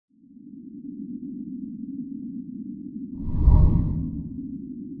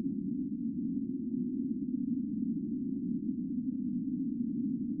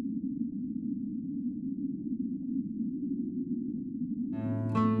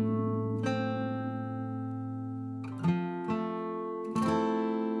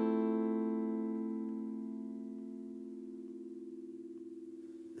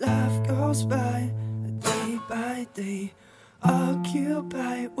goes by, day by day,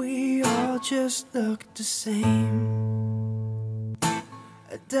 occupied, we all just look the same.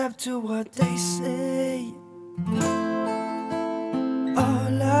 Adapt to what they say.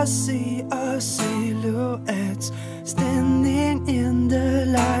 All I see are silhouettes standing in the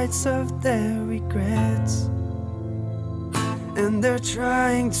lights of their regrets, and they're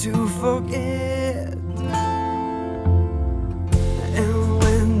trying to forget. And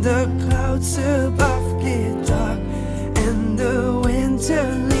when the clouds above get dark and the winter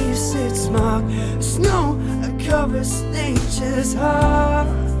leaves its mark, snow covers nature's heart.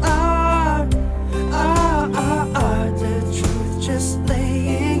 The truth just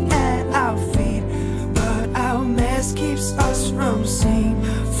laying at our feet, but our mask keeps us from seeing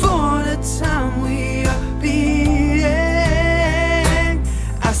for the time we are being.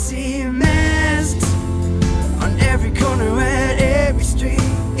 I see masks on every corner at every street.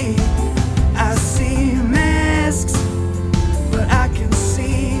 I see masks, but I can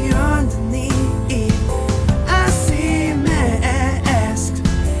see underneath. I see masks,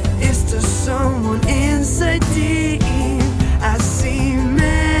 is there someone inside deep? I see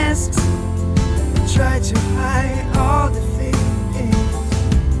masks, try to hide all the feelings.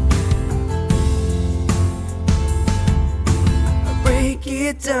 I break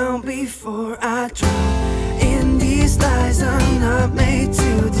it down before I drown in these lies I'm not made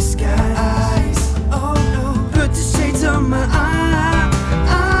to disguise. Oh no, put the shades on my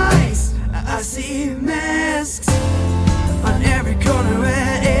eyes. I see masks on every corner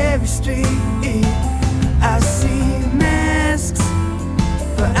at every street. I see masks,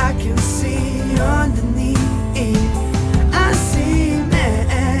 but I can see underneath. I see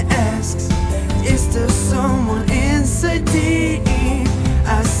masks, is there someone inside deep?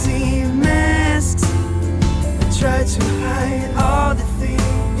 I see masks, I try to hide all the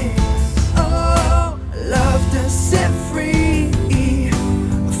things. Oh, love to set free,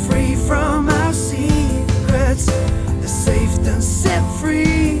 free from our secrets, safe and set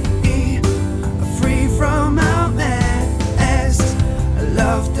free, free from our masks.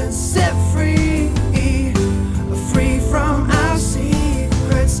 Loved and set free, free from our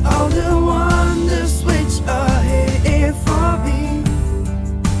secrets. All the wonders which are here for me.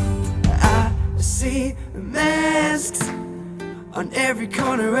 I see masks on every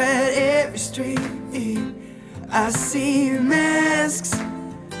corner at every street. I see masks,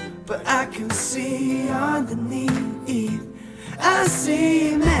 but I can see underneath. I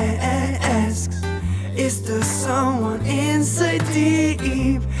see masks, is there someone inside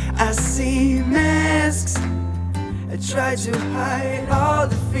deep? I see masks, I try to hide all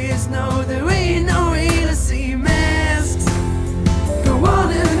the fears. No, there ain't no way to see masks go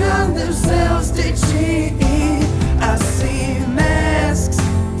on and on themselves, they cheat. I see masks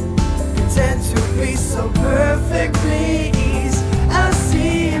pretend to be so perfectly.